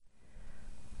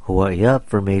HiUP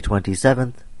for May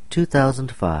 27th,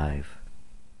 2005.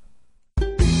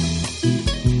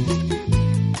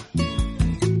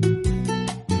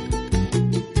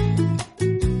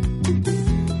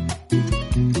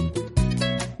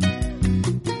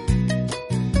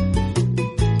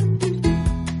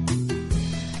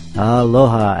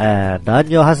 Aloha and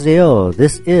annyeonghaseyo.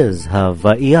 This is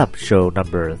HiUP show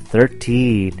number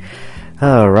 13.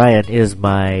 Ryan is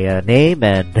my name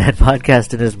and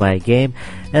podcasting is my game,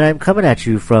 and I'm coming at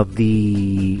you from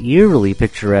the eerily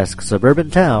picturesque suburban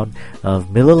town of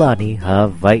Mililani,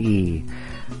 Hawaii.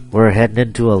 We're heading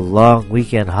into a long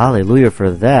weekend. Hallelujah for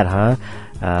that,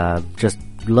 huh? Just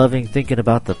loving thinking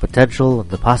about the potential and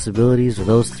the possibilities of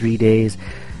those 3 days.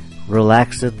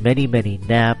 Relaxing, many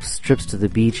naps, trips to the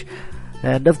beach,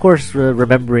 and of course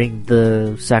remembering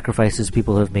the sacrifices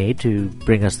people have made to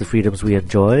bring us the freedoms we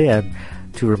enjoy, and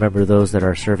to remember those that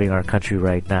are serving our country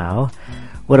right now.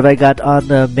 What have I got on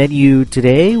the menu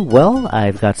today? Well,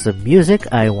 I've got some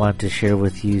music. I want to share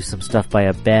with you some stuff by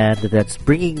a band that's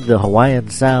bringing the Hawaiian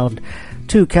sound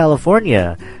to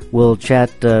California. We'll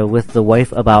chat with the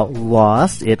wife about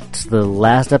Lost. It's the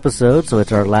last episode, so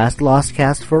it's our last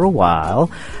LostCast for a while.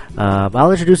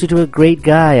 I'll introduce you to a great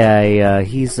guy.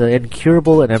 He's an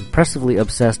incurable and impressively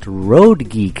obsessed road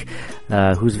geek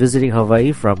who's visiting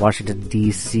Hawaii from Washington,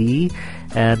 D.C.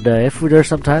 And if there's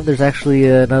some time, there's actually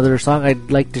another song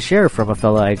I'd like to share from a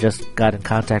fella I just got in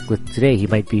contact with today. He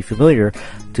might be familiar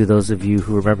to those of you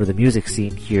who remember the music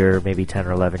scene here maybe 10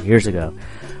 or 11 years ago.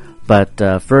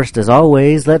 But first, as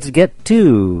always, let's get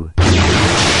to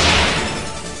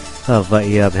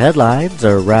HiUP headlines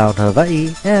around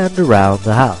Hawaii and around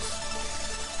the house.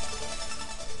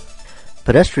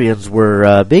 Pedestrians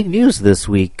were big news this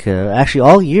week. Actually,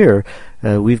 all year,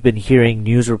 we've been hearing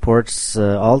news reports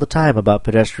all the time about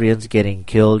pedestrians getting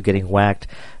killed, getting whacked,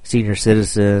 senior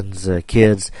citizens,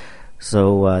 kids.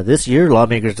 So this year,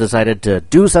 lawmakers decided to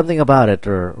do something about it,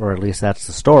 or at least that's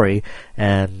the story.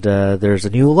 And there's a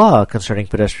new law concerning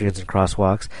pedestrians and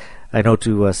crosswalks. I know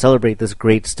to celebrate this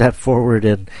great step forward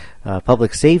in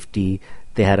public safety,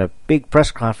 they had a big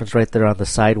press conference right there on the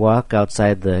sidewalk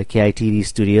outside the KITV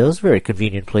studios. Very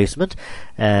convenient placement.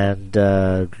 And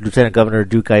Lieutenant Governor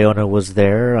Duke Iona was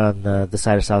there on the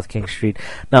side of South King Street.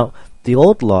 Now, the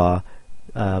old law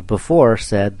before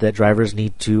said that drivers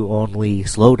need to only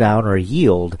slow down or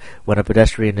yield when a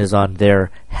pedestrian is on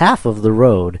their half of the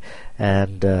road.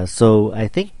 And so I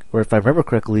think, or if I remember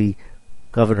correctly,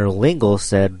 Governor Lingle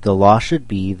said the law should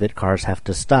be that cars have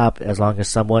to stop as long as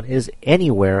someone is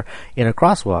anywhere in a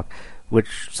crosswalk,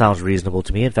 which sounds reasonable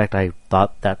to me. In fact, I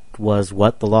thought that was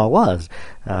what the law was.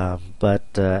 But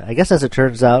I guess as it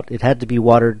turns out, it had to be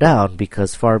watered down,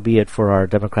 because far be it for our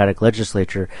Democratic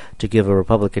legislature to give a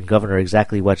Republican governor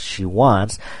exactly what she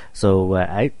wants.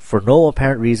 So for no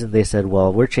apparent reason, they said,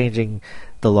 well, we're changing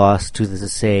the laws to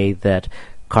say that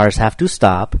cars have to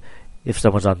stop if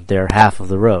someone's on their half of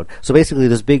the road. So basically,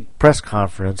 this big press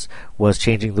conference was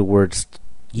changing the words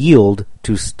yield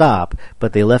to stop,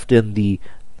 but they left in the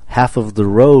half of the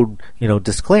road,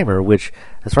 disclaimer, which,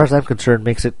 as far as I'm concerned,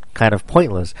 makes it kind of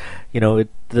pointless.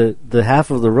 The half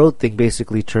of the road thing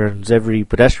basically turns every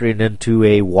pedestrian into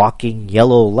a walking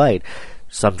yellow light.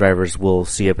 Some drivers will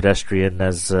see a pedestrian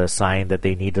as a sign that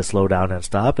they need to slow down and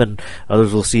stop, and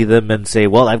others will see them and say,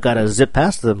 well, I've got to zip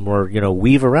past them or,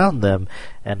 weave around them.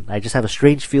 And I just have a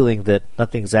strange feeling that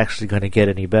nothing's actually going to get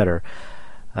any better.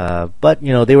 But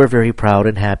they were very proud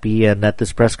and happy, and at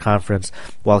this press conference,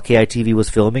 while KITV was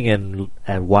filming and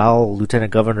while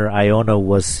Lieutenant Governor Iona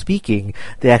was speaking,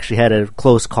 they actually had a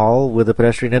close call with a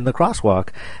pedestrian in the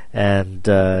crosswalk. And,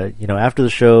 after the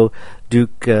show,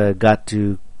 Duke got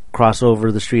to cross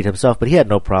over the street himself, but he had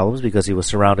no problems because he was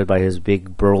surrounded by his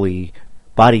big burly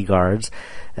bodyguards.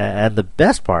 And the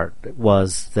best part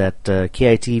was that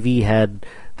KITV had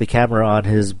the camera on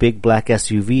his big black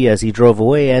SUV as he drove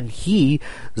away, and he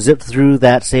zipped through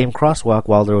that same crosswalk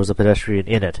while there was a pedestrian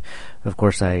in it. Of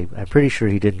course, I'm pretty sure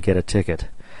he didn't get a ticket.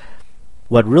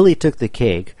 What really took the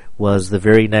cake was the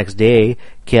very next day,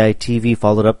 KITV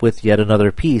followed up with yet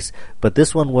another piece, but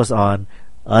this one was on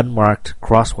unmarked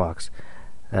crosswalks.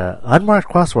 Unmarked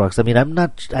crosswalks,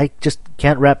 I just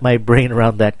can't wrap my brain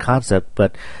around that concept,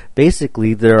 but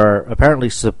basically there are apparently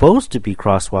supposed to be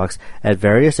crosswalks at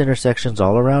various intersections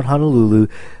all around Honolulu,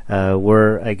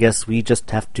 where I guess we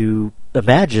just have to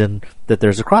imagine that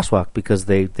there's a crosswalk, because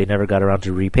they never got around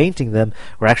to repainting them,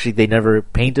 or actually they never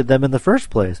painted them in the first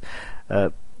place.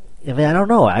 I don't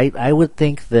know. I would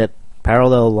think that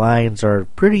parallel lines are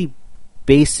pretty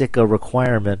basic a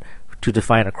requirement to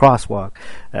define a crosswalk.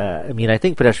 I mean, I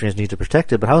think pedestrians need to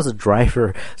protect it, but how is a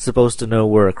driver supposed to know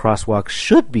where a crosswalk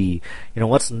should be?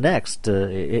 What's next?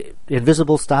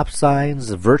 Invisible stop signs,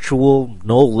 virtual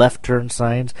no left turn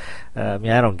signs? I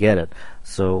don't get it.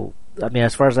 So,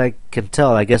 as far as I can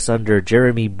tell, I guess under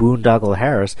Jeremy Boondoggle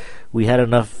Harris, we had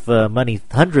enough money,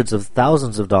 hundreds of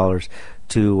thousands of dollars,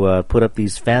 to put up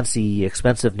these fancy,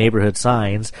 expensive neighborhood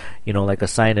signs, like a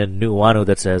sign in Nuuanu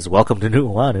that says, "Welcome to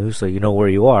Nuuanu," so you know where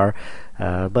you are.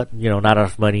 But, not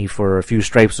enough money for a few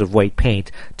stripes of white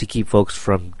paint to keep folks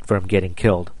from getting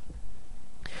killed.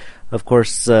 Of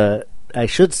course, I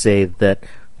should say that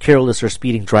careless or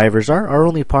speeding drivers are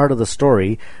only part of the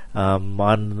story. On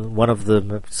one of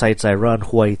the sites I run,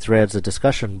 Hawaii Threads, a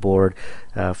discussion board,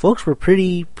 folks were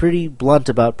pretty blunt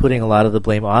about putting a lot of the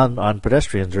blame on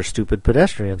pedestrians, or stupid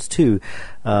pedestrians too.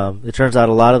 It turns out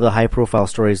a lot of the high-profile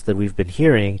stories that we've been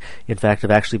hearing, in fact,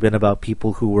 have actually been about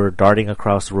people who were darting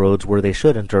across roads where they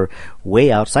shouldn't, or way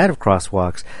outside of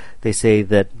crosswalks. They say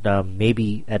that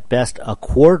maybe at best a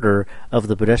quarter of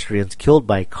the pedestrians killed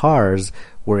by cars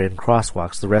were in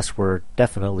crosswalks. The rest were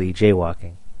definitely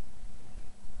jaywalking.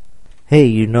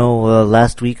 Hey,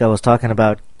 last week I was talking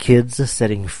about kids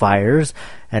setting fires,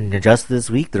 and just this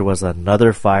week there was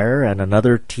another fire and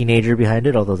another teenager behind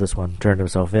it, although this one turned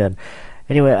himself in.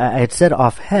 Anyway, I had said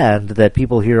offhand that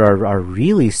people here are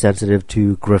really sensitive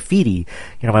to graffiti.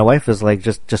 My wife is like,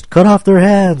 just cut off their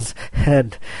hands.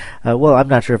 And, well, I'm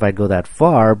not sure if I'd go that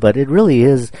far, but it really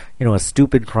is, a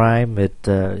stupid crime.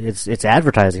 It's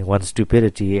advertising one's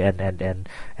stupidity and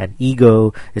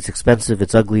ego. It's expensive.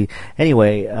 It's ugly.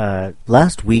 Anyway,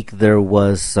 last week there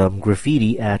was some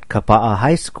graffiti at Kapa'a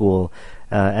High School.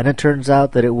 And it turns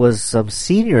out that it was some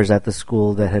seniors at the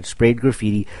school that had sprayed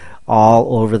graffiti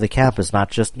all over the campus, not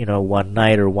just, one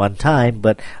night or one time,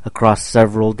 but across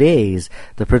several days.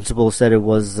 The principal said it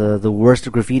was the worst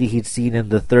graffiti he'd seen in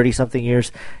the 30-something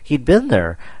years he'd been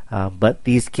there. But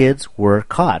these kids were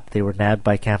caught. They were nabbed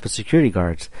by campus security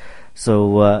guards.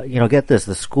 So, get this,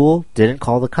 the school didn't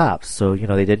call the cops, so,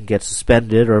 they didn't get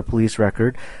suspended or a police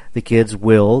record. The kids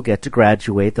will get to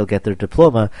graduate, they'll get their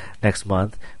diploma next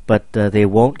month, but they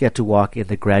won't get to walk in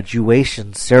the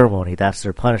graduation ceremony. That's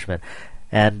their punishment.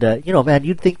 And,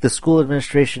 you'd think the school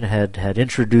administration had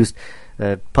introduced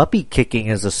puppy kicking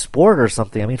as a sport or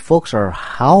something. Folks are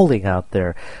howling out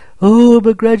there. Oh,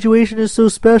 but graduation is so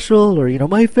special, or,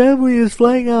 my family is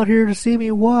flying out here to see me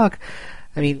walk.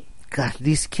 God,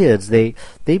 these kids, they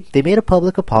made a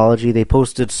public apology. They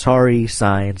posted sorry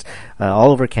signs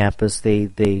all over campus. They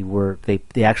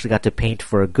actually got to paint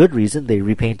for a good reason. They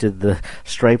repainted the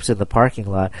stripes in the parking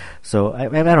lot. So I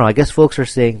don't know. I guess folks are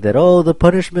saying that, the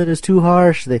punishment is too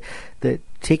harsh. That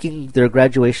taking their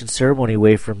graduation ceremony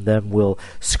away from them will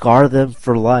scar them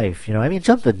for life.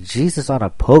 Jumping Jesus on a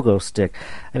pogo stick.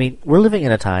 We're living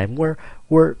in a time where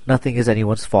nothing is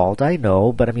anyone's fault, I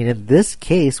know, but in this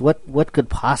case, what could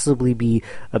possibly be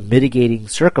a mitigating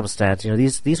circumstance?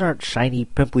 These aren't shiny,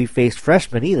 pimply-faced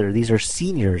freshmen either. These are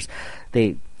seniors.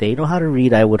 They know how to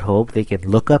read, I would hope. They can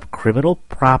look up criminal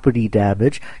property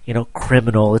damage.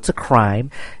 Criminal, it's a crime,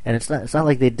 and it's not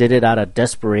like they did it out of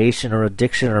desperation or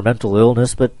addiction or mental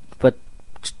illness, but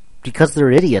because they're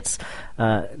idiots.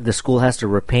 The school has to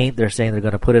repaint. They're saying they're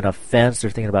going to put in a fence. They're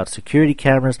thinking about security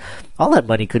cameras. All that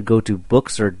money could go to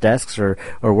books or desks or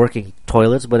working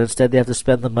toilets, but instead they have to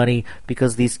spend the money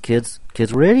because these kids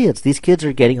were idiots. These kids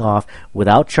are getting off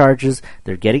without charges.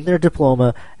 They're getting their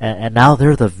diploma, and now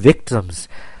they're the victims.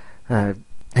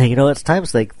 It's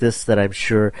times like this that I'm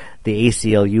sure the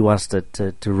ACLU wants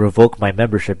to revoke my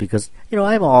membership because,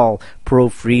 I'm all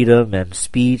pro-freedom and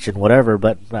speech and whatever,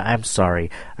 but I'm sorry.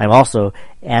 I'm also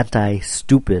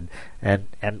anti-stupid.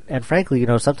 And frankly,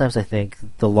 sometimes I think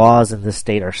the laws in this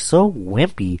state are so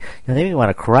wimpy, they make me want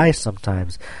to cry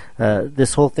sometimes.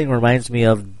 This whole thing reminds me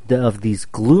of these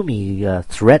gloomy,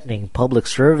 threatening public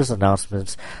service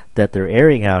announcements that they're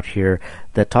airing out here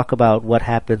that talk about what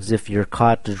happens if you're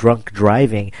caught drunk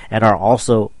driving and are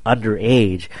also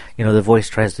underage. The voice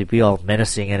tries to be all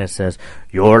menacing and it says,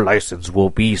 "Your license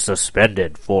will be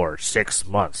suspended for 6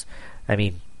 months."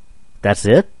 That's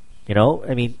it?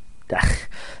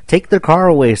 Take their car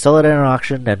away, sell it at an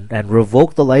auction, and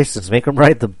revoke the license. Make them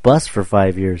ride the bus for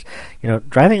 5 years.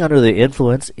 Driving under the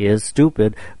influence is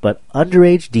stupid, but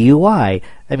underage DUI,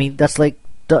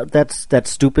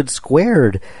 that's stupid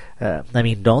squared.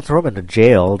 Don't throw them into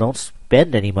jail. Don't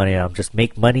spend any money on them. Just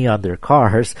make money on their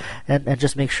cars, and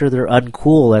just make sure they're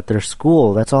uncool at their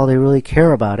school. That's all they really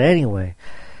care about anyway.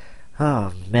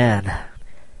 Oh, man.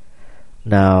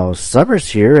 Now,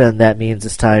 summer's here, and that means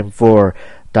it's time for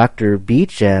Dr.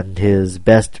 Beach and his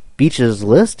best beaches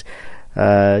list.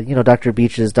 Dr.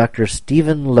 Beach is Dr.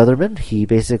 Stephen Leatherman. He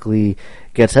basically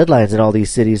gets headlines in all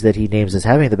these cities that he names as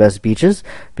having the best beaches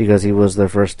because he was the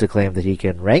first to claim that he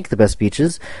can rank the best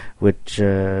beaches, which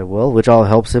all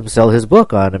helps him sell his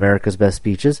book on America's Best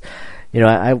Beaches.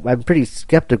 I'm pretty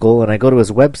skeptical, and I go to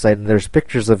his website, and there's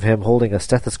pictures of him holding a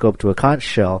stethoscope to a conch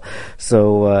shell.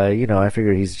 So, I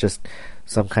figure he's just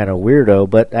some kind of weirdo,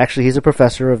 but actually he's a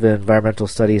professor of environmental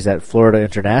studies at Florida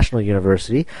International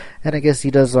University, and I guess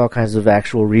he does all kinds of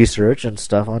actual research and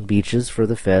stuff on beaches for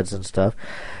the feds and stuff.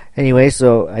 Anyway,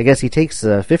 so I guess he takes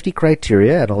 50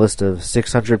 criteria and a list of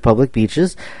 600 public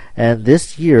beaches, and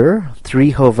this year,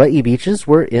 3 Hawaii beaches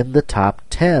were in the top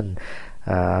 10.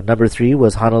 Number 3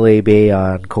 was Hanalei Bay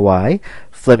on Kauai,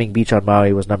 Fleming Beach on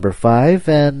Maui was number 5,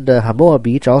 and Hamoa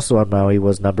Beach, also on Maui,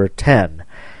 was number 10.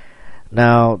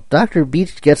 Now, Dr.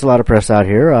 Beach gets a lot of press out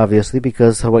here, obviously,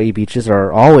 because Hawaii beaches are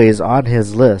always on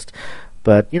his list.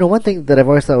 But, one thing that I've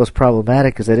always thought was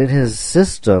problematic is that in his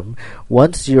system,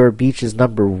 once your beach is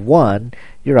number 1,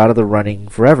 you're out of the running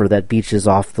forever. That beach is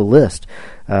off the list.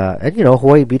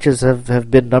 Hawaii beaches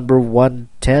have been number 1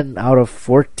 10 out of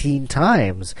 14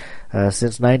 times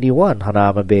since 91.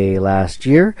 Hanauma Bay last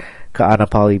year,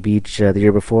 Ka'anapali Beach the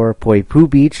year before, Poipu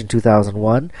Beach in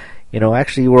 2001.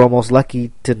 Actually, we're almost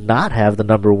lucky to not have the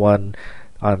number 1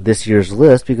 on this year's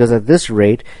list, because at this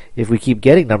rate, if we keep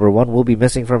getting number 1, we'll be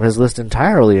missing from his list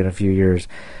entirely in a few years.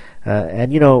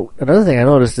 Another thing I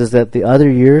noticed is that the other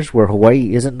years where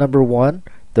Hawaii isn't number 1,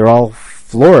 they're all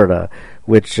Florida,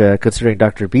 which, considering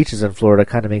Dr. Beach is in Florida,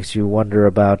 kind of makes you wonder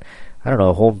about,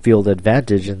 home field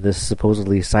advantage in this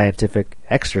supposedly scientific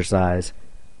exercise.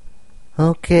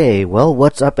 Okay, well,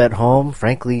 what's up at home?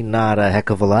 Frankly, not a heck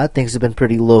of a lot. Things have been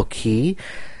pretty low-key.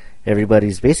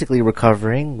 Everybody's basically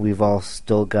recovering. We've all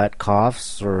still got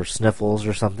coughs or sniffles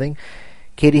or something.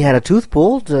 Katie had a tooth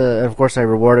pulled, and of course I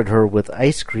rewarded her with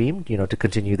ice cream, to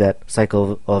continue that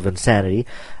cycle of insanity.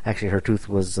 Actually, her tooth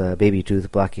was a baby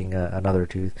tooth blocking another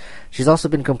tooth. She's also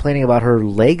been complaining about her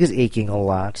legs aching a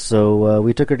lot, so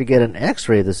we took her to get an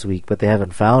x-ray this week, but they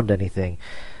haven't found anything.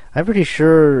 I'm pretty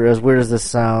sure, as weird as this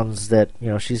sounds, that,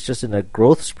 she's just in a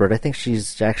growth spurt. I think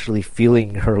she's actually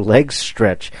feeling her legs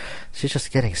stretch. She's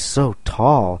just getting so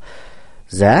tall.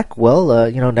 Zach, well,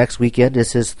 next weekend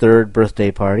is his 3rd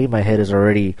birthday party. My head is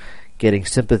already getting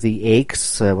sympathy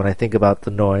aches when I think about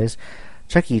the noise.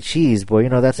 Chuck E. Cheese, boy,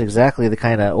 that's exactly the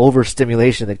kind of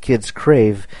overstimulation that kids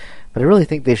crave. But I really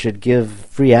think they should give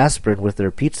free aspirin with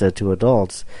their pizza to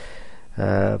adults.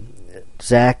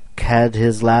 Zach had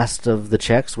his last of the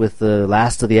checks with the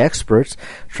last of the experts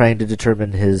trying to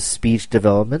determine his speech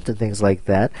development and things like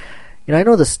that. I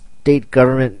know the state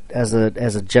government as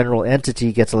a general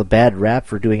entity gets a bad rap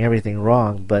for doing everything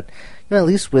wrong, but at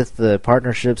least with the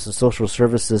partnerships and social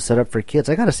services set up for kids,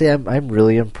 I gotta say I'm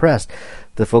really impressed.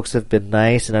 The folks have been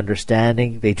nice and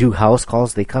understanding. They do house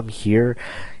calls. They come here.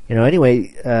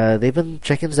 Anyway, they've been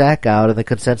checking Zach out, and the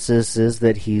consensus is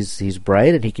that he's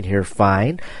bright and he can hear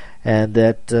fine, and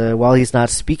that while he's not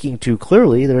speaking too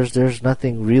clearly, there's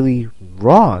nothing really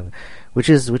wrong, which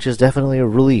is definitely a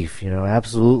relief,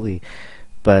 absolutely.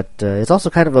 But it's also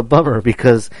kind of a bummer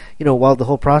because, while the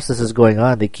whole process is going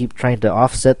on, they keep trying to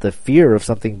offset the fear of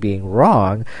something being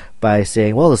wrong by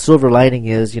saying, well, the silver lining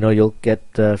is, you'll get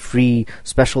free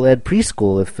special ed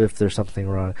preschool if there's something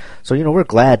wrong. So, we're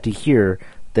glad to hear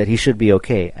that he should be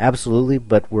okay, absolutely,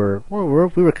 but we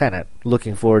were kind of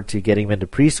looking forward to getting him into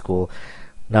preschool.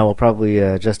 Now we'll probably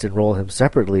just enroll him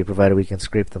separately, provided we can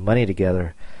scrape the money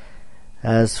together.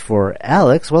 As for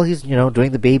Alex, well, he's,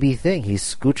 doing the baby thing. He's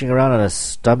scooching around on his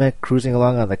stomach, cruising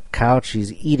along on the couch.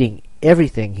 He's eating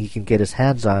everything he can get his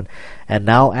hands on, and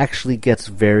now actually gets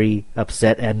very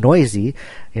upset and noisy.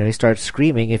 He starts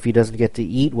screaming if he doesn't get to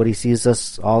eat what he sees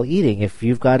us all eating. If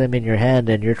you've got him in your hand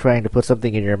and you're trying to put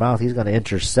something in your mouth, he's going to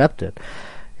intercept it.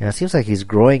 It seems like he's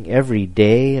growing every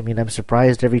day. I mean, I'm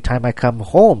surprised every time I come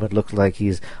home. It looks like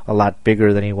he's a lot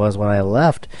bigger than he was when I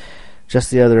left. Just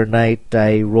the other night,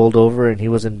 I rolled over and he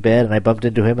was in bed, and I bumped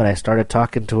into him and I started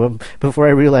talking to him before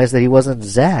I realized that he wasn't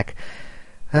Zach.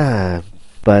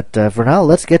 But for now,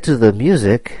 let's get to the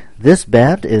music. This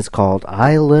band is called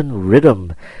Island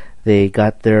Rhythm. They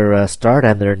got their start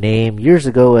and their name years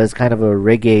ago as kind of a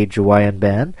reggae Hawaiian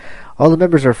band. All the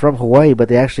members are from Hawaii, but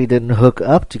they actually didn't hook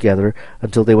up together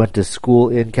until they went to school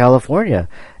in California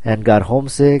and got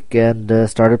homesick and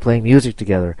started playing music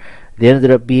together. They ended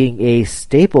up being a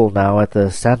staple now at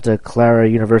the Santa Clara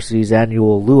University's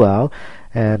annual luau,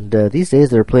 and these days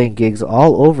they're playing gigs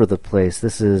all over the place.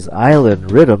 This is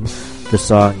Island Rhythm. The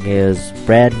song is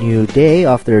Brand New Day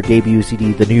off their debut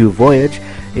CD, The New Voyage.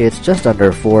 It's just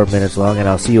under 4 minutes long, and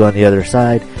I'll see you on the other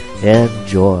side.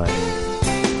 Enjoy.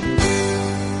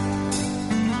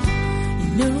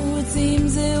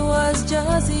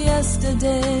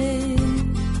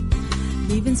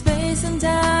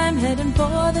 heading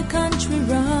for the country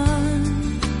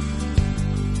run.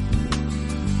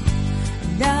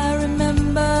 And I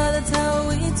remember that's how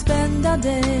we'd spend our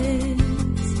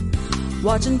days,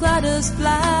 watching gliders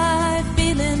fly,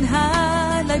 feeling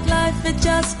high, like life had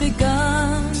just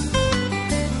begun.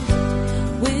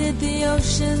 With the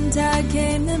ocean tide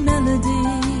came the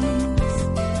melodies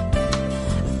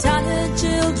of tired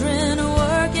children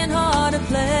working hard to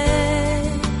play.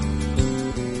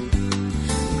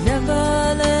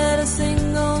 Never let a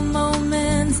single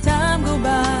moment's time go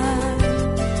by.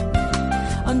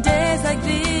 On days like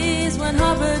these, when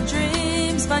harbored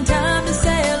dreams find time to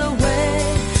sail away.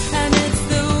 And it's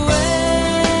the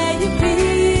way you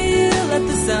feel at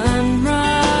the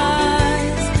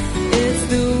sunrise. It's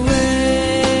the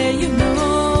way you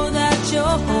know that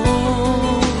you're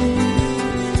home.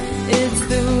 It's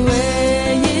the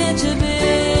way it should be.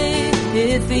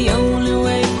 It's the only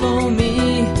way for me.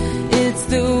 It's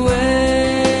the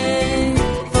way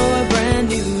for a brand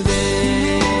new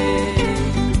day.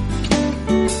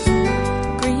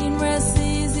 Green rests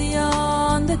easy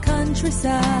on the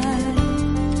countryside.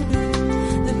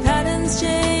 The patterns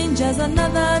change as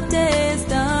another day is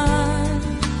done.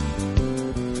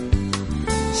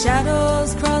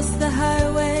 Shadows cross the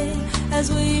highway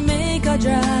as we make our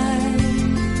drive.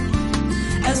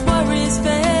 As worries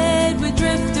fade, we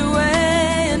drift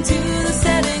away into the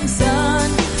setting sun.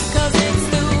 'Cause it's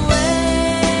the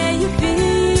way you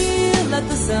feel at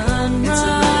the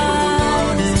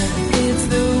sunrise. It's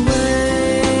the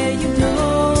way you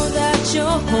know that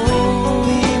you're home.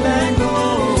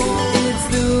 It's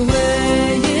the way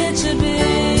it should be.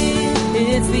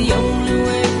 It's the only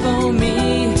way for me.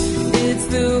 It's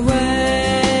the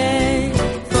way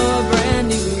for a brand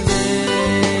new day.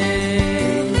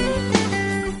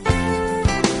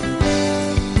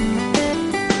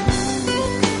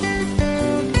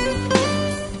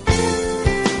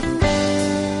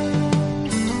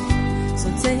 So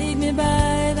take me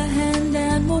by the hand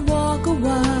and we'll walk a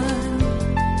while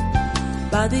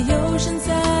by the ocean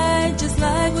side, just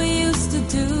like we used to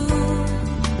do.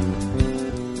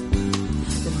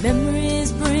 The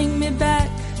memories bring me back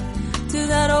to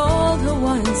that old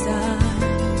Hawaiian style,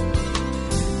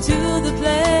 to the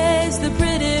place, the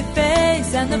pretty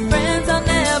face, and the friends I'll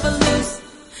never lose.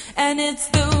 And it's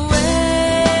the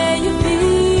way you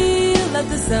feel at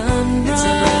the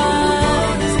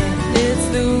sunrise. It's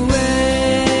the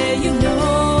way you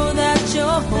know that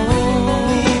you're home.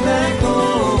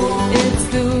 It's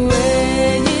the way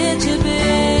it should be.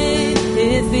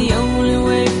 It's the only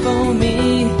way for me.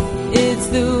 It's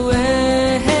the way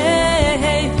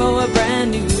for a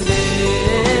brand new day.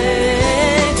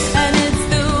 And it's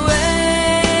the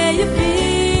way you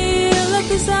feel at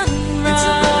the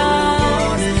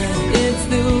sunrise. It's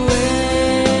the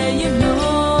way you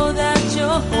know that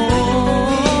you're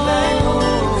home.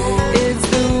 It's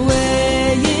the way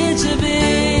it should be.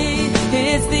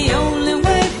 It's the only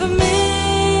way for me.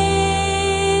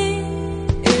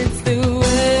 It's the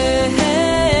way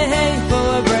for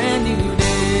a brand new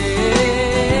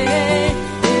day.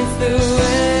 It's the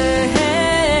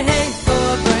way for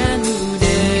a brand new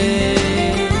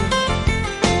day.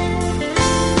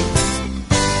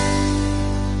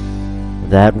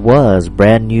 That was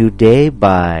Brand New Day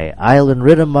by Island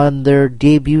Rhythm on their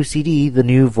debut CD, The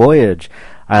New Voyage.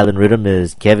 Island Rhythm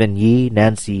is Kevin Yee,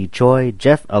 Nancy Choi,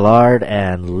 Jeff Allard,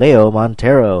 and Leo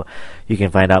Montero. You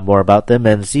can find out more about them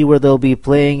and see where they'll be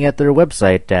playing at their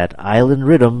website at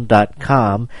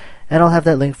islandrhythm.com, and I'll have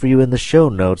that link for you in the show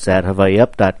notes at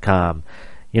HawaiiUp.com.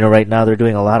 You know, right now they're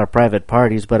doing a lot of private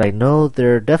parties, but I know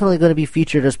they're definitely going to be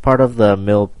featured as part of the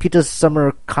Milpitas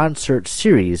Summer Concert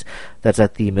Series that's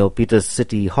at the Milpitas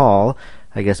City Hall.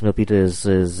 I guess Milpitas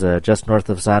is just north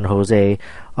of San Jose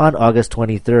on August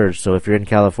 23rd, so if you're in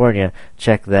California,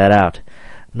 check that out.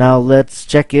 Now let's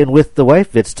check in with the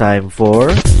wife. It's time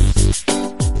for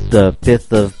the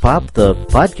Pith of Pop, the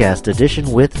podcast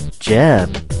edition with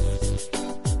Jen.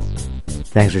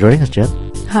 Thanks for joining us, Jen.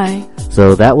 Hi.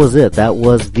 So that was it. That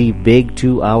was the big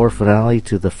 2-hour finale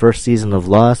to the first season of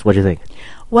Lost. What do you think?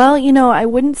 Well, you know, I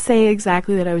wouldn't say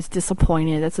exactly that I was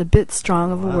disappointed. That's a bit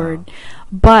strong of a word.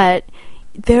 But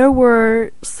there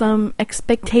were some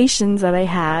expectations that I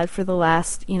had for the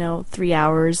last, 3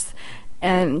 hours,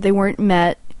 and they weren't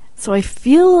met. So I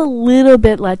feel a little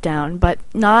bit let down, but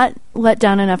not let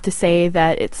down enough to say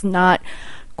that it's not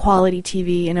quality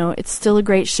TV. It's still a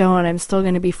great show, and I'm still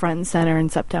going to be front and center in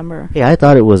September. Yeah, I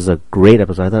thought it was a great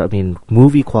episode.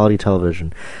 Movie quality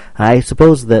television. I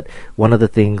suppose that one of the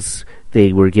things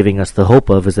they were giving us the hope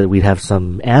of is that we'd have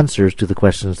some answers to the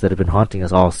questions that have been haunting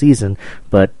us all season.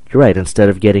 But you're right, instead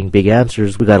of getting big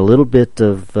answers, we got a little bit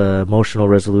of emotional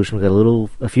resolution. We got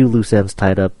a few loose ends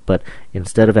tied up, but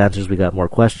instead of answers, we got more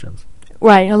questions.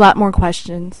 Right, a lot more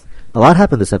questions. A lot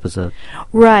happened this episode.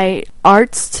 Right.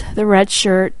 Arzt, the red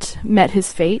shirt, met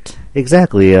his fate.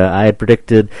 Exactly. I had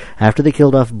predicted after they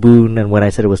killed off Boone, and when I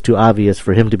said it was too obvious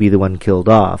for him to be the one killed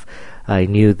off, I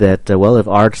knew that, if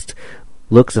Arzt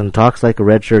looks and talks like a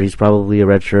red shirt, he's probably a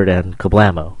red shirt, and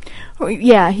kablamo.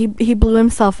 Yeah, he blew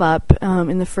himself up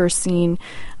in the first scene.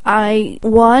 I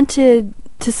wanted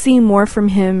to see more from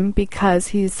him because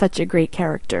he's such a great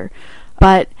character.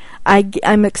 But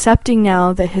I'm accepting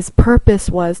now that his purpose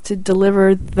was to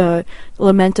deliver the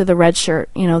lament of the red shirt,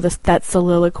 that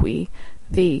soliloquy.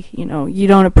 You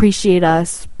don't appreciate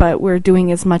us, but we're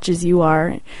doing as much as you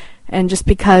are. And just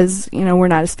because, we're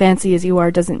not as fancy as you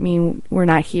are doesn't mean we're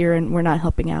not here and we're not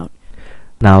helping out.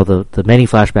 Now, the many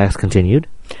flashbacks continued.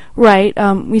 Right.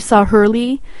 We saw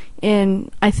Hurley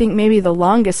in, I think, maybe the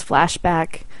longest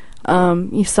flashback.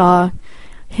 You saw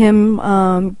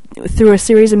him through a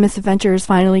series of misadventures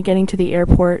finally getting to the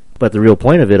airport. But the real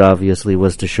point of it, obviously,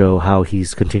 was to show how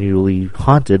he's continually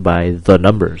haunted by the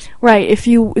numbers. Right. If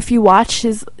you watch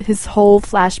his whole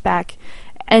flashback,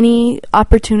 any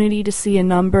opportunity to see a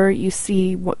number, you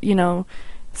see,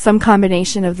 some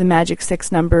combination of the magic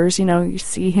 6 numbers. You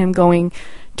see him going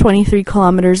 23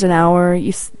 kilometers an hour.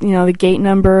 The gate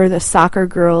number, the soccer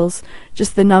girls,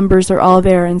 just the numbers are all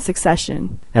there in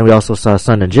succession. And we also saw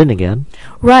Sun and Jin again.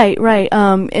 Right.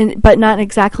 But not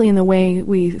exactly in the way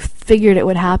we figured it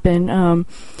would happen.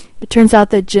 It turns out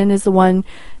that Jin is the one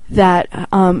that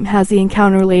has the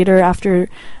encounter later after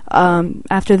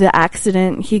the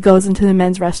accident. He goes into the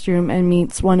men's restroom and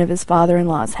meets one of his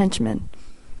father-in-law's henchmen.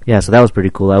 Yeah, so that was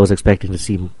pretty cool. I was expecting to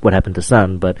see what happened to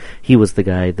Sun, but he was the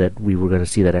guy that we were going to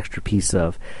see that extra piece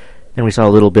of. And we saw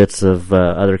little bits of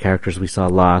other characters. We saw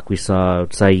Locke, we saw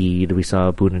Saeed, we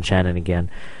saw Boone and Shannon again.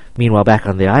 Meanwhile, back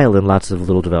on the island, lots of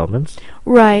little developments.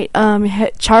 Right.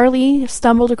 Charlie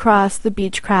stumbled across the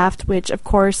Beechcraft, which, of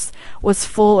course, was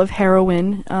full of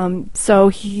heroin. So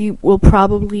he will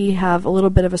probably have a little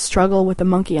bit of a struggle with the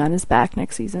monkey on his back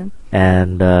next season.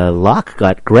 And Locke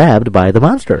got grabbed by the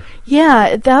monster.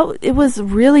 Yeah, it was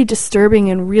really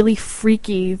disturbing and really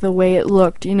freaky the way it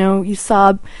looked. You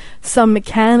saw some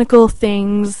mechanical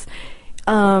things.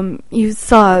 You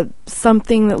saw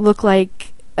something that looked like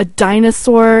a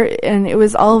dinosaur, and it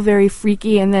was all very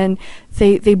freaky. And then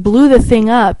they blew the thing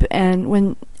up,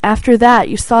 and after that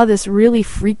you saw this really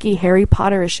freaky Harry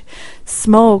Potterish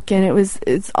smoke, and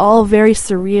it's all very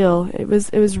surreal. It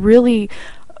was really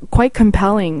quite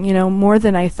compelling, more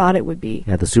than I thought it would be.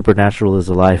 Yeah, the supernatural is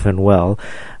alive and well.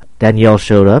 Danielle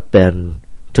showed up and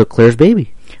took Claire's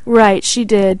baby. Right, she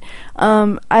did.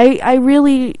 I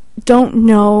really don't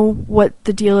know what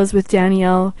the deal is with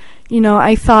Danielle.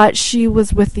 I thought she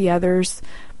was with the others,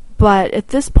 but at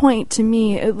this point, to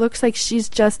me, it looks like she's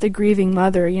just a grieving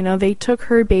mother. They took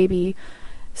her baby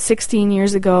 16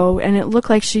 years ago, and it looked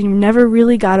like she never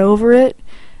really got over it.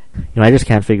 I just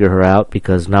can't figure her out,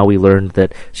 because now we learned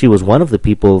that she was one of the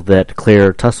people that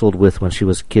Claire tussled with when she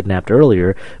was kidnapped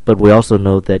earlier, but we also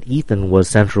know that Ethan was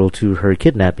central to her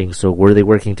kidnapping. So were they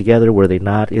working together? Were they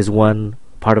not? Is one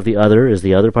part of the other? Is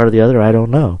the other part of the other? I don't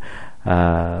know.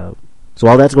 So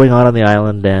all that's going on the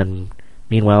island, and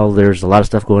meanwhile there's a lot of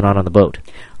stuff going on the boat.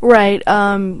 Right.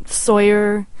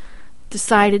 Sawyer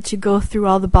decided to go through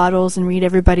all the bottles and read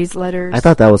everybody's letters. I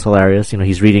thought that was hilarious.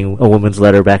 He's reading a woman's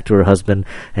letter back to her husband,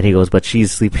 and he goes, but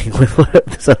she's sleeping with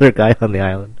this other guy on the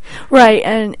island. Right,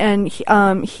 and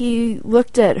he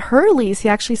looked at Hurley's. He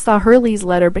actually saw Hurley's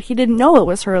letter, but he didn't know it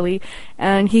was Hurley,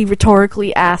 and he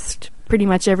rhetorically asked pretty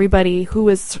much everybody, who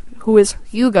is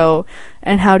Hugo,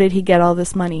 and how did he get all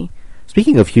this money?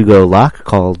 Speaking of Hugo, Locke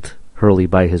called Hurley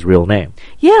by his real name.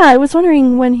 Yeah, I was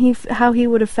wondering how he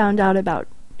would have found out about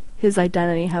his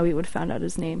identity, how he would have found out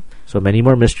his name. So many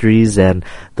more mysteries, and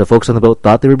the folks on the boat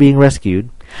thought they were being rescued.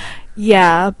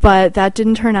 Yeah, but that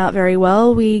didn't turn out very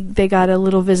well. They got a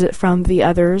little visit from the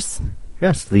others.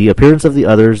 Yes, the appearance of the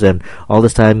others, and all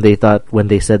this time they thought when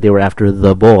they said they were after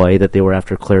the boy that they were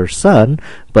after Claire's son,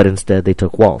 but instead they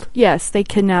took Walt. Yes, they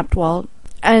kidnapped Walt.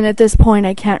 And at this point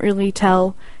I can't really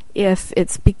tell if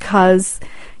it's because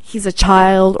he's a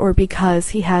child or because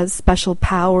he has special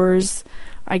powers.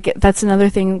 That's another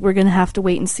thing we're going to have to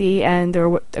wait and see. And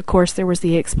of course there was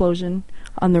the explosion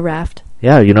on the raft.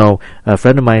 Yeah, a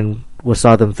friend of mine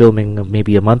saw them filming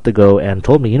maybe a month ago and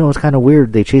told me, it's kind of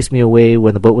weird. They chased me away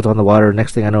when the boat was on the water.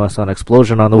 Next thing I know, I saw an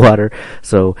explosion on the water.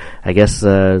 So I guess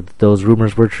those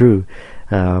rumors were true.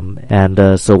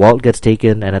 So Walt gets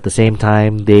taken, and at the same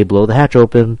time, they blow the hatch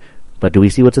open. But do we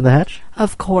see what's in the hatch?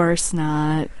 Of course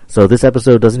not. So this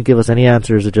episode doesn't give us any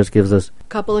answers. It just gives us A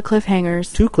couple of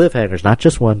cliffhangers. 2 cliffhangers. Not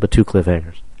just one, but 2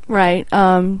 cliffhangers. Right.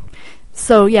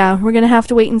 So yeah, we're gonna have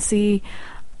to wait and see.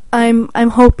 I'm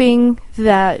hoping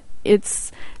that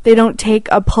they don't take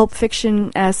a Pulp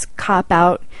Fiction as cop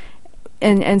out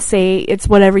and say it's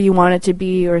whatever you want it to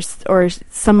be or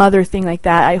some other thing like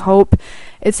that. I hope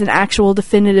it's an actual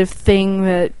definitive thing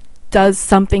that does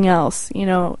something else.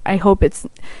 I hope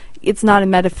it's not a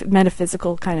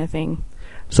metaphysical kind of thing.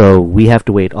 So we have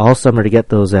to wait all summer to get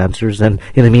those answers, and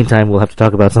in the meantime, we'll have to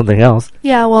talk about something else.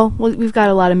 Yeah, well, we've got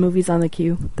a lot of movies on the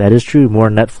queue. That is true. More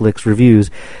Netflix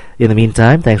reviews. In the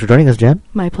meantime, thanks for joining us, Jen.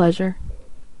 My pleasure.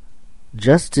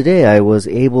 Just today, I was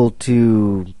able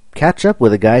to catch up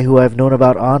with a guy who I've known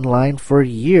about online for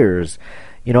years.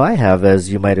 I have,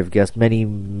 as you might have guessed, many,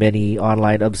 many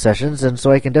online obsessions, and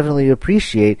so I can definitely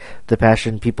appreciate the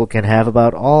passion people can have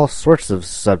about all sorts of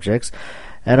subjects.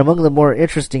 And among the more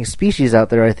interesting species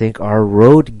out there, I think, are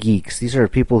road geeks. These are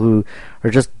people who are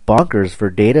just bonkers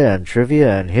for data and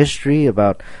trivia and history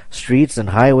about streets and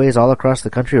highways all across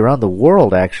the country, around the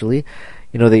world, actually.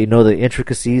 They know the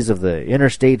intricacies of the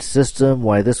interstate system,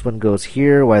 why this one goes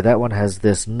here, why that one has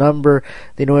this number.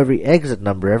 They know every exit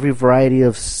number, every variety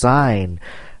of sign.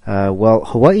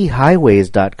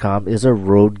 HawaiiHighways.com is a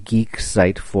road geek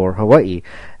site for Hawaii.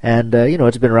 And,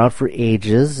 it's been around for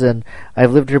ages, and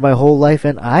I've lived here my whole life,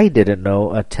 and I didn't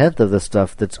know a tenth of the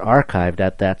stuff that's archived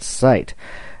at that site.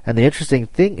 And the interesting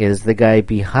thing is the guy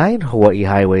behind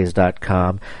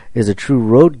HawaiiHighways.com is a true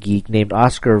road geek named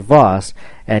Oscar Voss,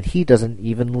 and he doesn't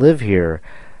even live here.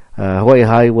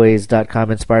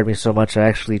 HawaiiHighways.com inspired me so much I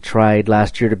actually tried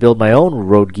last year to build my own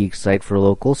road geek site for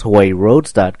locals,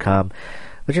 HawaiiRoads.com.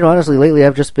 But honestly, lately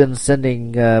I've just been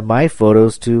sending my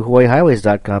photos to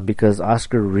HawaiiHighways.com because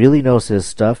Oscar really knows his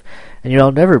stuff, and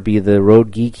I'll never be the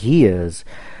road geek he is.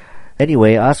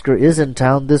 Anyway, Oscar is in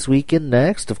town this weekend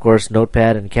next. Of course,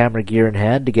 notepad and camera gear in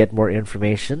hand to get more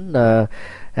information.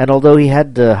 And although he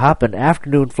had to hop an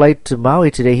afternoon flight to Maui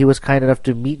today, he was kind enough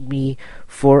to meet me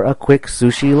for a quick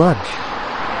sushi lunch.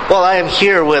 Well, I am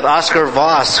here with Oscar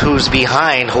Voss, who's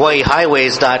behind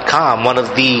HawaiiHighways.com, one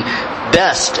of the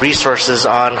best resources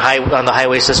on the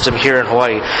highway system here in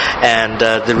Hawaii. And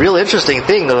the real interesting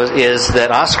thing, though, is that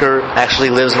Oscar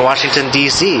actually lives in Washington,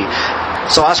 D.C.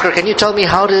 So, Oscar, can you tell me,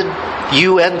 how did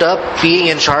you end up being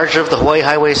in charge of the Hawaii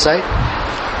Highway site?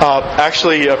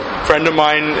 Actually, a friend of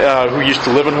mine who used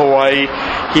to live in Hawaii,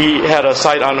 he had a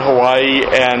site on Hawaii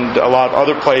and a lot of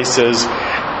other places,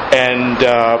 and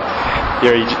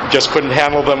he just couldn't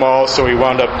handle them all, so he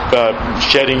wound up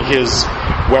shedding his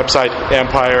website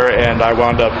empire, and I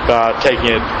wound up taking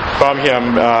it from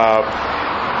him.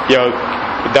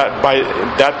 That by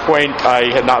that point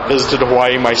I had not visited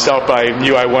Hawaii myself, but I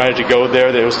knew I wanted to go there.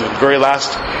 It was the very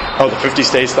last of the 50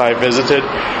 states that I visited,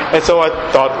 and so I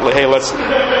thought, hey, let's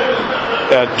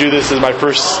do this as my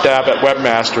first stab at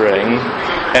webmastering,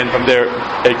 and from there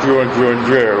it grew and grew and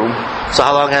grew. So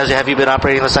how long have you been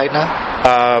operating the site now?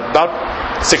 About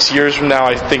 6 years from now.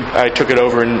 I think I took it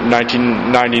over in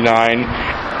 1999.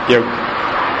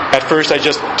 At first I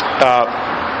just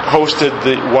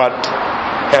hosted what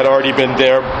had already been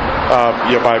there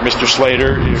by Mr.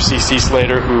 Slater, C.C.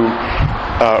 Slater, who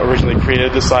originally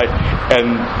created the site.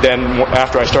 And then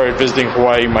after I started visiting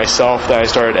Hawaii myself, then I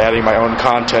started adding my own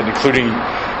content, including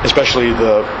especially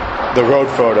the road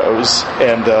photos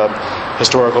and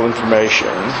historical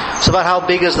information. So about how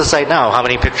big is the site now? How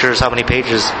many pictures, how many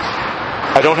pages?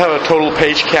 I don't have a total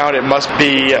page count. It must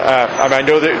be, I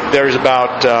know that there's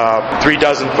about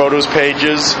 36 photos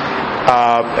pages,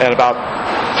 and about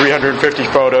 350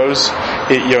 photos,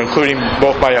 including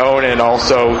both my own and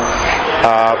also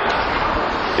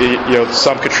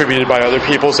some contributed by other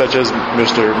people, such as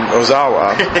Mr.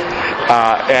 Ozawa,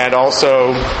 and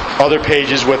also other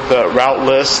pages with the route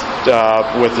list,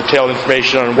 with detailed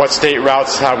information on what state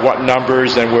routes have what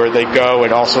numbers and where they go,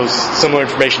 and also similar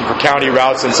information for county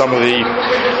routes and some of the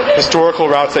historical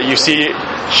routes that you see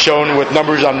shown with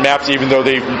numbers on maps, even though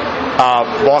they've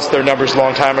lost their numbers a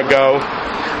long time ago.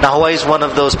 Now, Hawaii is one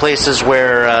of those places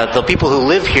where the people who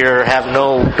live here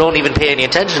don't even pay any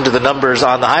attention to the numbers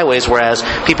on the highways, whereas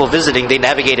people visiting, they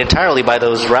navigate entirely by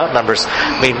those route numbers.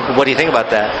 I mean, what do you think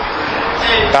about that?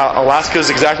 Alaska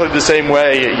is exactly the same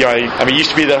way. It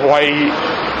used to be that Hawaii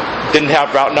didn't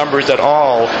have route numbers at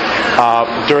all.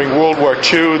 During World War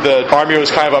II, the Army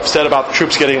was kind of upset about the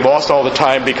troops getting lost all the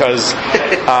time because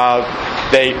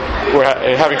they were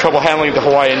having trouble handling the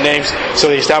Hawaiian names, so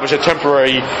they established a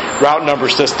temporary route number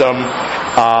system.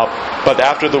 But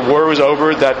after the war was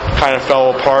over, that kind of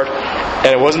fell apart, and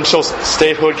it wasn't until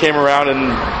statehood came around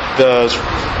and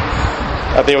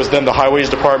I think it was then the highways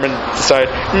department decided,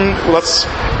 let's,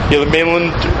 the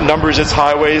mainland numbers its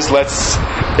highways, let's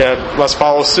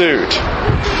follow suit.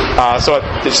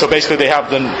 So basically they have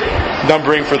the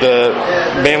numbering for the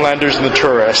mainlanders and the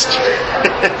tourists.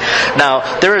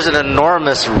 Now, there is an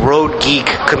enormous road geek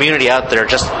community out there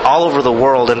just all over the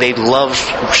world, and they love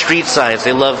street signs,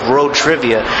 they love road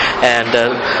trivia.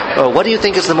 And what do you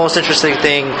think is the most interesting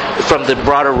thing from the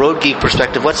broader road geek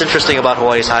perspective? What's interesting about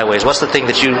Hawaii's highways? What's the thing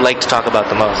that you like to talk about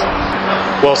the most?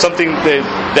 Well, something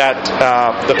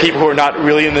that the people who are not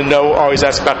really in the know always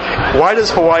ask about, why does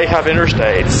Hawaii have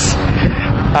interstates?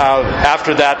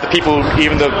 After that,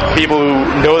 even the people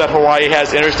who know that Hawaii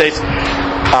has interstates,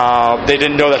 they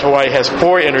didn't know that Hawaii has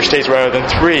 4 interstates rather than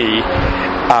 3,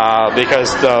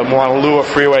 because the Moanalua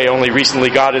Freeway only recently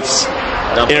got its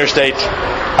interstate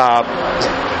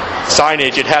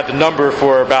signage. It had the number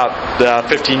for about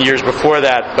 15 years before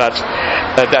that, but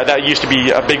that used to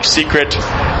be a big secret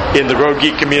in the road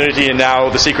geek community, and now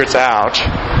the secret's out.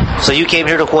 So you came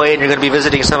here to Hawaii, and you're going to be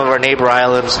visiting some of our neighbor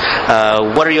islands.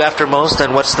 What are you after most,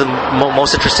 and what's the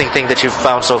most interesting thing that you've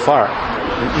found so far?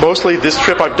 Mostly this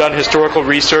trip I've done historical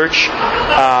research,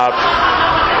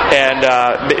 and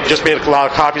just made a lot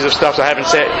of copies of stuff, so I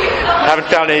haven't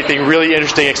found anything really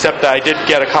interesting, except that I did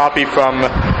get a copy from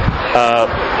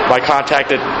my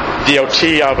contact at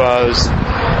DOT of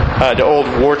the old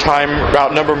wartime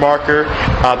route number marker.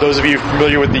 Those of you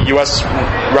familiar with the U.S.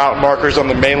 route markers on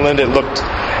the mainland, it looked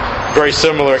very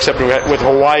similar, except with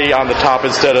Hawaii on the top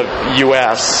instead of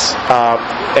U.S.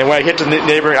 And when I hit the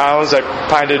neighboring islands, I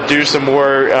plan to do some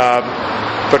more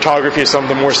photography of some of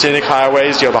the more scenic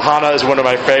highways. The Hana is one of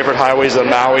my favorite highways on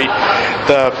Maui.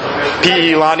 The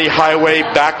Pi'ilani Highway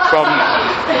back from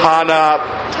Hana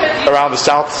around the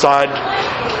south side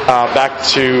back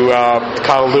to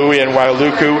Kailui and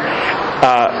Wailuku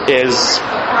is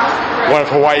one of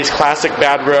Hawaii's classic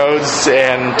bad roads,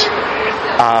 and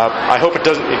I hope it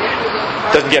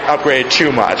doesn't get upgraded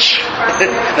too much.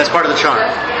 That's part of the charm.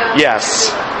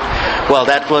 Yes. Well,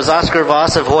 that was Oscar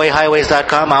Voss of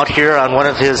HawaiiHighways.com out here on one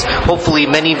of his, hopefully,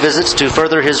 many visits to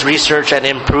further his research and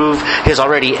improve his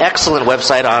already excellent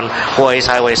website on Hawaii's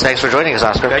Highways. Thanks for joining us,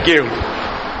 Oscar. Thank you.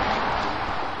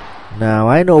 Now,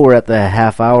 I know we're at the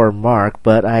half-hour mark,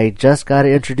 but I just got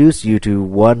to introduce you to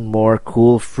one more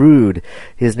cool fruit.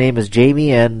 His name is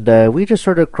Jamie, and we just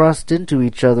sort of crossed into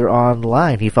each other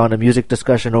online. He found a music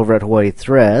discussion over at Hawaii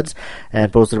Threads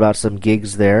and posted about some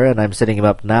gigs there, and I'm setting him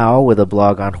up now with a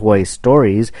blog on Hawaii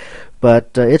Stories.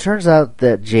 But it turns out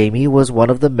that Jamie was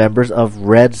one of the members of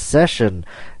Red Session.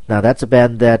 Now, that's a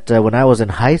band that when I was in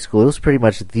high school, it was pretty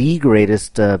much the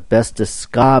greatest, bestest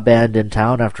ska band in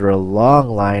town after a long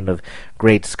line of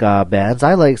great ska bands.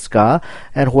 I like ska,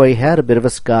 and Hawaii had a bit of a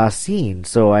ska scene,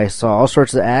 so I saw all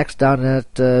sorts of acts down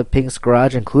at Pink's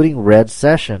Garage, including Red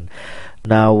Session.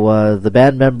 Now, the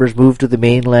band members moved to the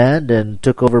mainland and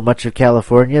took over much of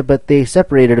California, but they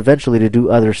separated eventually to do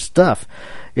other stuff.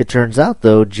 It turns out,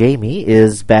 though, Jamie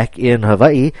is back in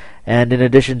Hawaii, and in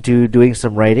addition to doing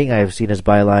some writing, I've seen his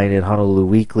byline in Honolulu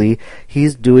Weekly,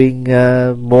 he's doing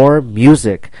more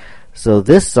music. So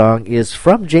this song is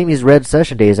from Jamie's Red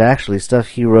Session days, actually, stuff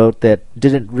he wrote that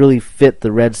didn't really fit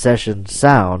the Red Session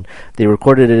sound. They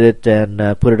recorded it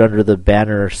and put it under the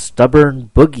banner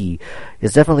Stubborn Boogie.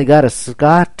 It's definitely got a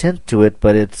ska tint to it,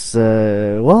 but it's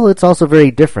also very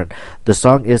different. The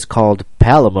song is called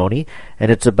Palimony,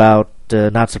 and it's about,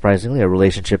 not surprisingly, a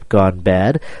relationship gone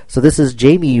bad. So this is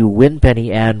Jamie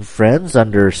Winpenny and Friends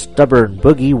under Stubborn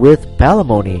Boogie with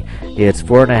Palimony. It's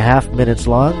 4.5 minutes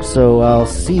long, so I'll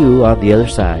see you on the other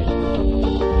side.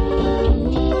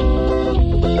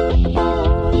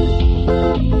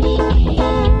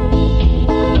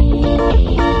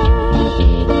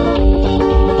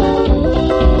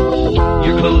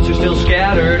 Your clothes are still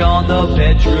scattered on the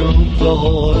bedroom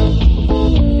floor,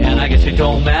 and I guess it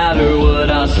don't matter what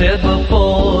I said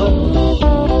before.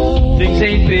 Things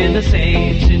ain't been the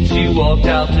same since you walked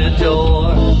out the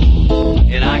door,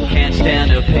 and I can't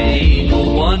stand the pain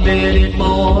for 1 minute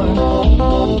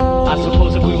more. I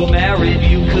suppose if we were married,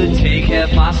 you could take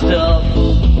half my stuff.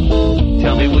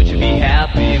 Tell me, would you be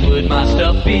happy? Would my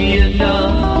stuff be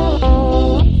enough?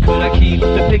 Could I keep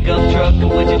the pickup truck, or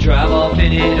would you drive off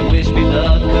in it and wish me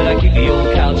luck? Could I keep the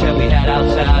old couch that we had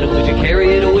outside, or would you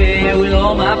carry it away with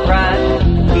all my pride?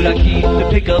 Could I keep the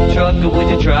pickup truck, or would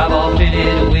you drive off in it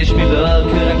and wish me luck?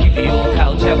 Could I keep the old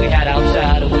couch that we had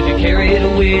outside, or would you carry it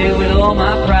away with all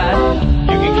my pride?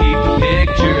 You can keep the pickup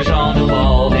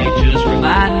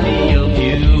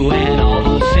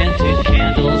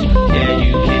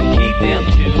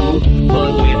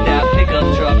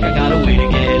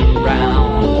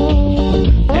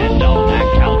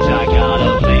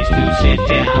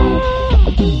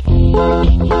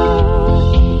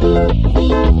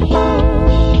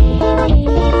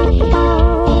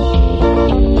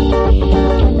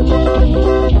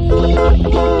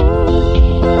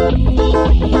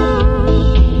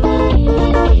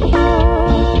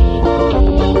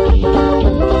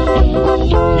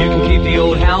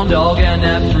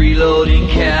freeloading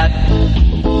cat.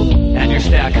 And your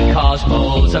stack of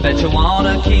Cosmos, I bet you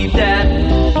wanna keep that.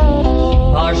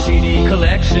 Our CD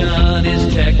collection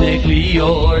is technically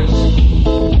yours.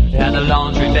 And the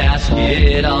laundry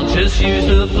basket, I'll just use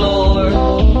the floor.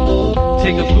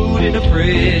 Take the food in the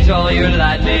fridge, all your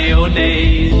light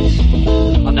mayonnaise.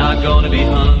 I'm not gonna be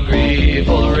hungry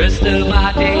for the rest of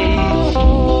my days.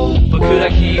 But could I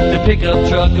keep the pickup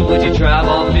truck, and would you drive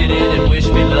off in it and wish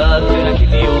me luck? Could I keep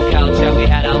the old couch that we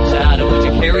had outside, and would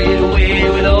you carry it away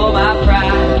with all my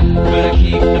pride? Could I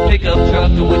keep the pickup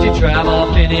truck, and would you drive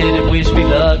off in it and wish me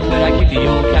luck? Could I keep the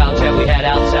old couch that we had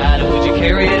outside, and would you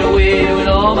carry it away with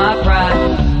all my pride?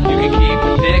 You can keep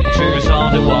the pictures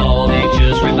on the wall, they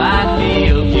just remind me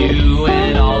of you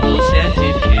and all those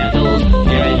scented candles.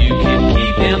 Yeah, you can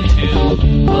keep them too,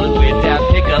 but with that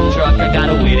pickup truck I got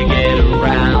a way to get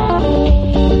around.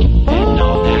 And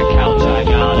on that couch I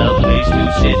got a place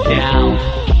to sit down.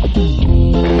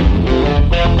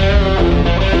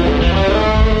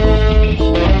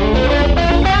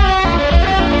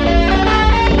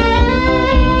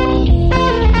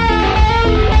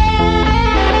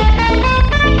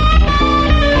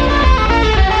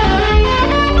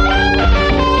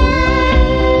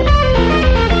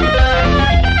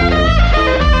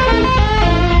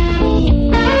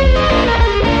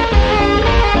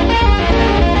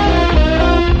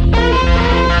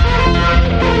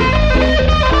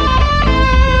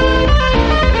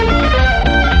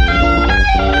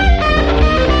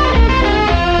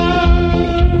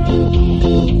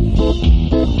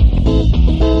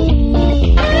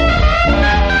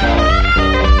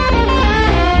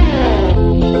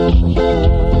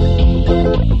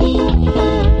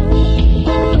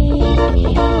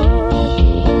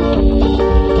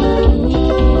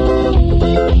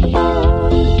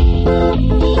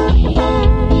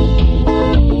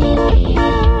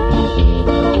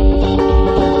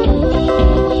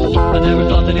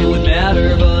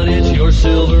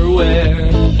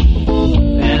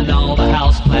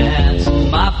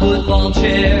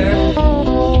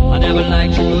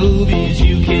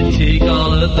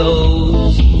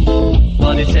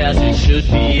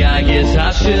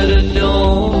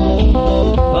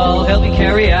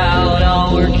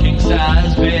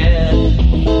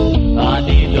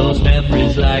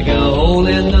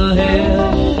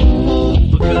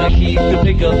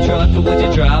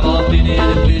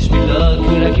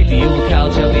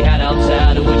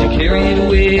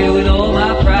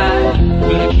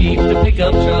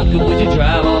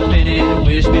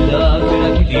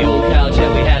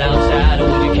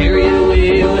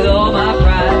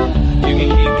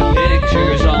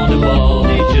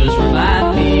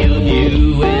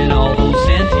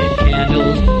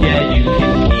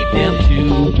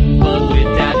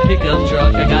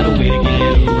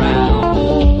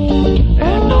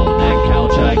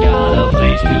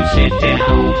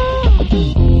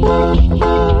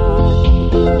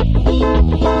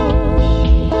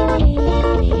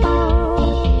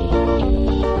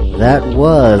 That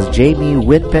was Jamie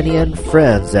Winpenny and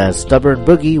Friends as Stubborn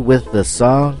Boogie with the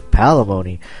song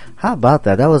Palimony. How about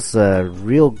that? That was a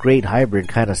real great hybrid,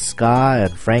 kind of ska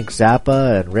and Frank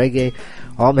Zappa and reggae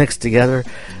all mixed together.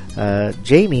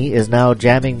 Jamie is now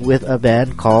jamming with a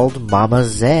band called Mama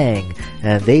Zang,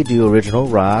 and they do original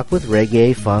rock with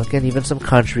reggae, funk, and even some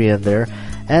country in there.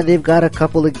 And they've got a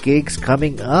couple of gigs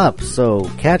coming up, so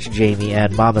catch Jamie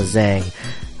and Mama Zang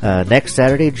next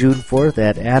Saturday, June 4th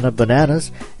at Anna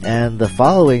Bananas, and the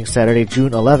following Saturday,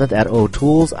 June 11th at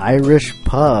O'Toole's Irish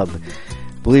Pub.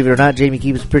 Believe it or not, Jamie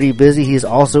keeps pretty busy. He's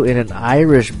also in an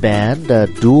Irish band,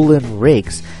 Doolin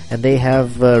Rakes, and they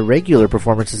have regular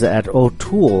performances at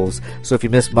O'Toole's. So if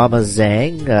you miss Mama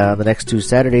Zang the next two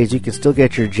Saturdays, you can still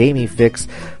get your Jamie fix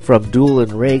from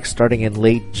Doolin Rakes starting in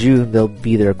late June. They'll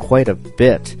be there quite a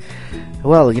bit.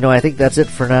 Well, I think that's it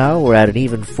for now. We're at an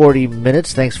even 40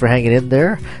 minutes. Thanks for hanging in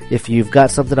there. If you've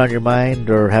got something on your mind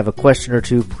or have a question or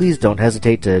two, please don't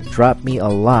hesitate to drop me a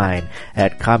line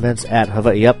at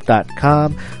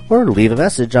comments@HawaiiUp.com or leave a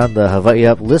message on the Hawaii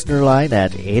Up listener line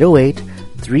at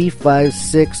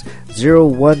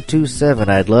 808-356-0127.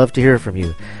 I'd love to hear from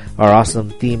you. Our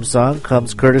awesome theme song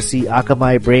comes courtesy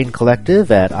Akamai Brain Collective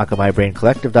at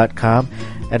akamaibraincollective.com.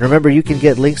 And remember, you can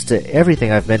get links to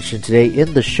everything I've mentioned today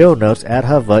in the show notes at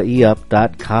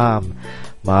hawaiiup.com.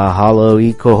 Mahalo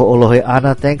I koho'olohe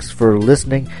ana. Thanks for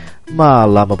listening. Ma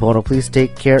lamapono. Please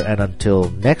take care. And until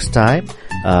next time,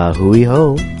 hui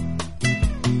ho.